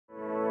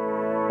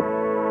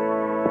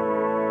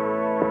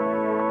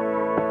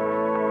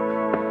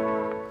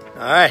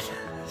All right,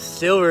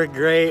 silver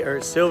gray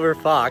or silver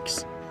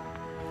fox.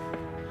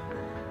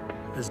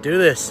 Let's do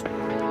this.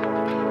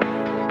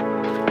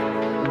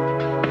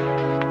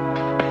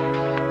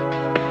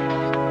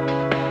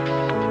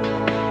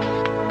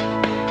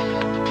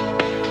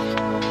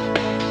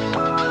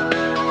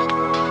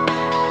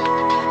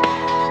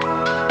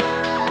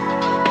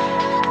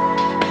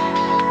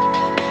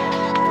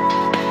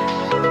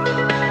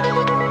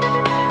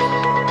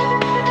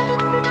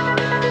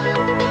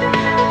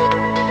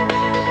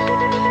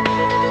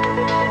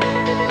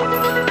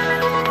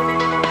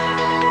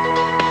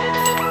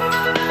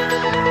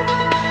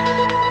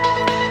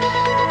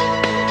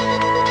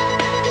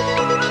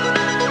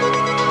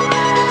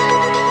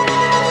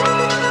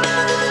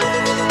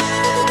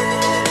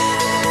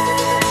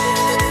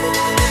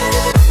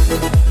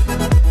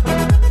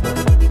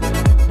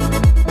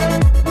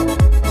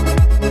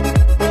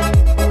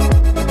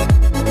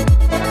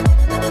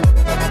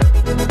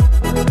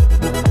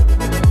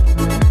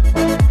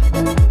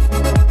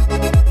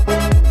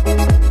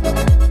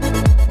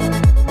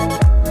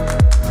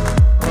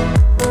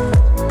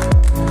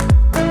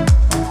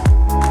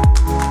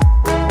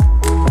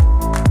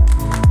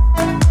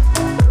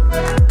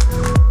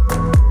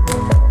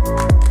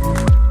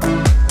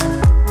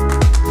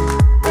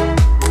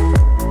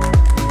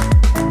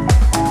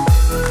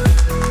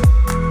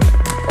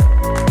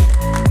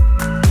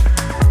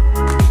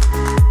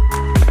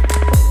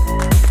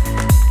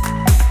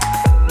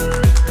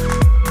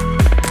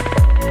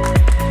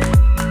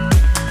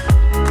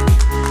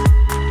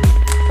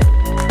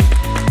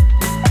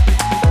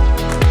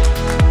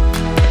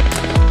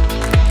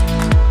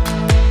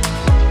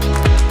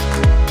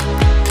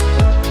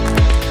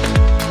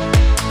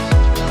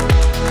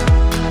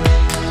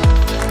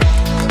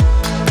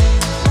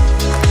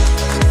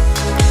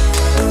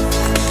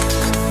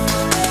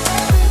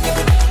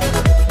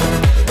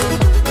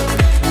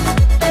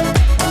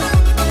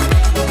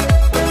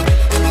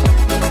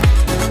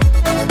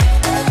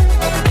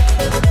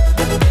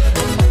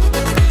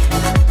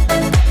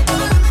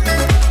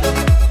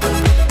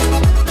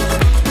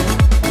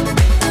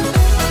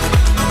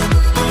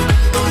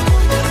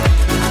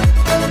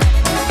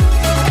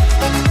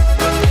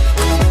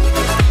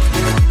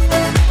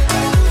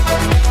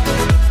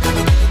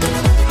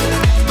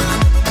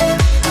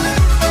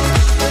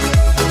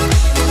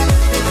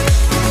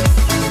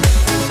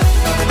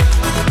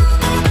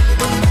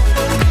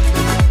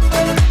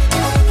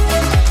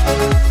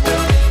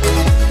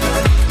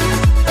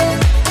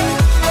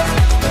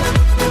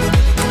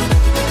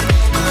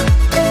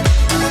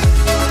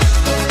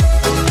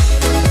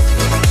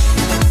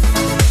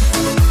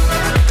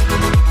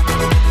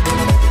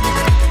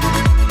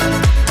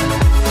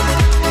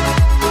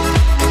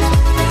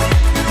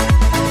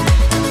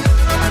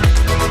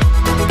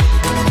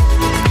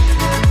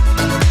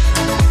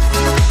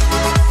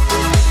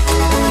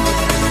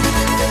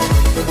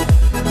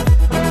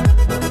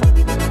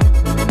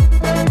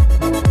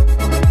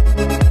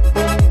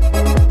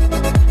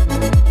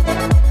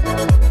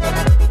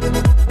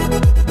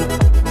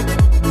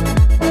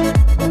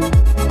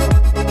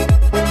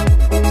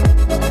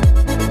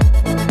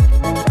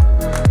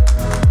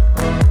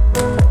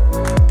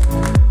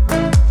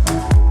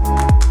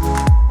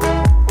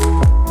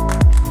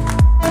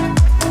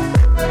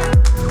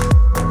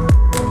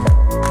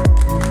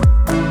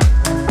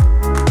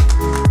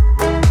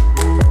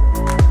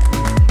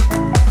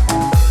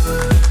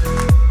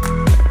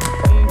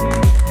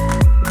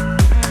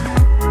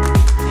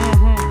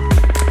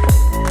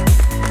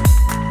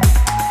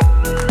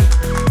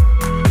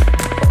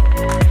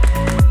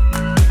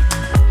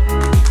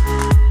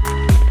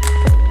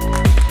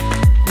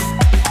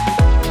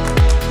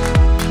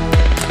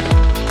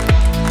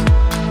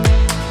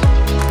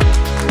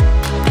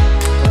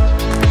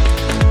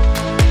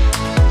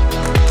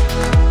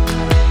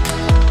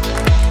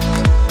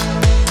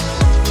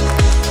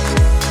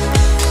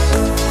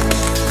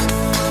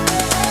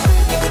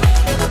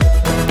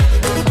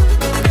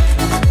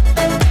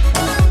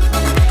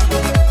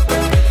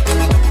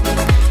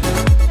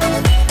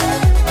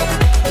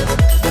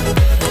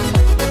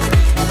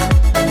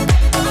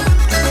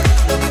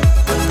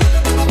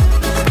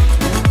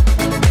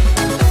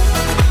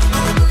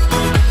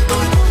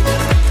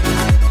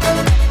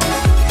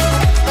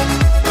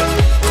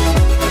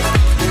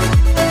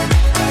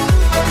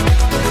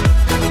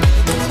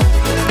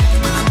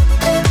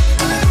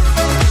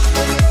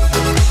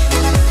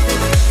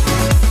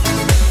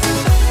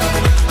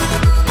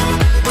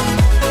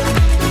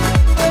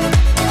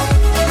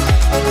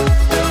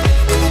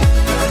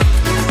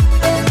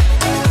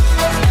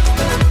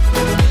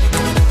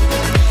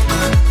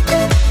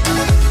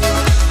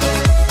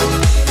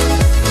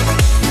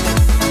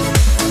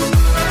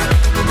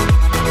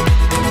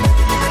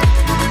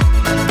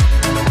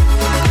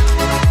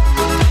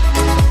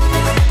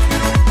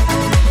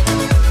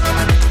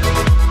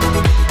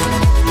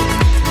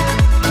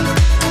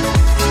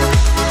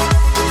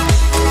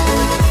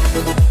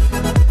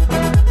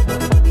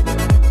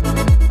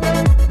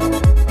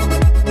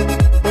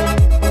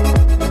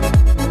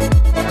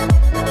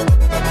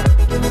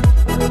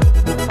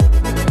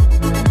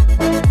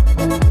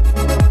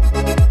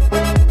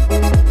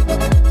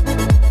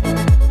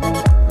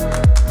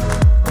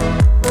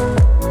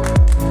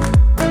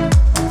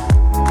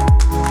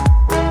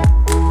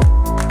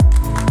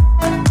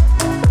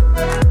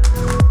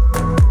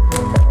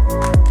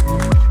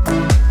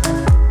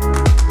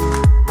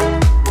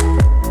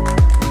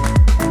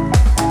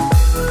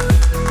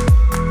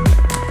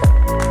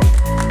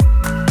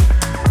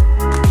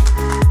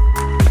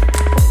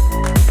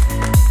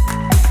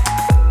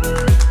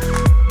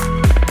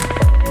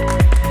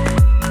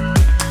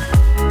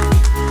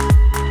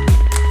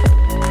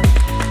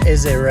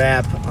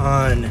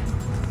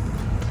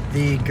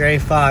 Gray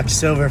Fox,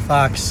 Silver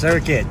Fox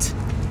circuit.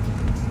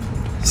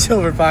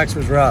 Silver Fox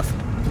was rough.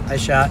 I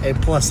shot a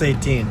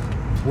 +18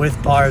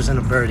 with bars and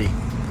a birdie.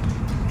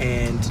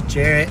 And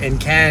Jerret and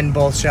Ken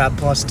both shot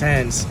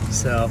 +10s.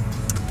 So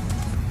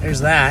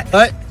there's that.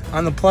 But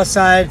on the plus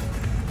side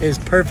is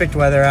perfect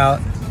weather out.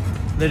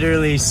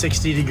 Literally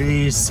 60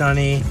 degrees,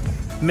 sunny,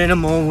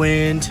 minimal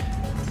wind,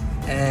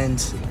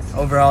 and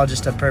overall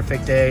just a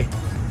perfect day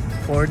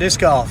for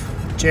disc golf.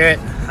 Jerret,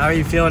 how are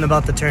you feeling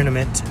about the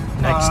tournament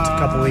next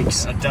couple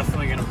weeks? I'm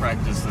definitely going to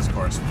practice this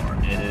course more.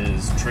 It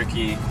is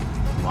tricky,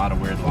 a lot of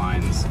weird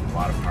lines, a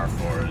lot of par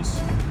fours,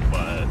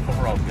 but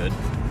overall good.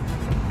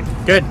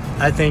 Good.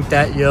 I think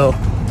that you'll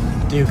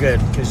do good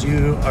because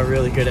you are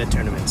really good at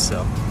tournaments.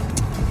 So,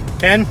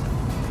 Ken?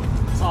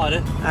 Solid. I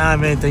don't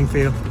have anything for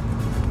you.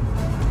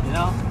 You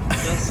know,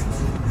 just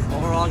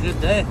overall good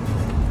day.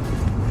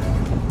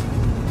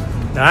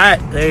 All right,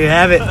 there you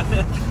have it.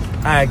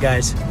 All right,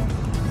 guys.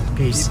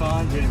 Peace. Keep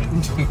on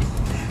dreaming.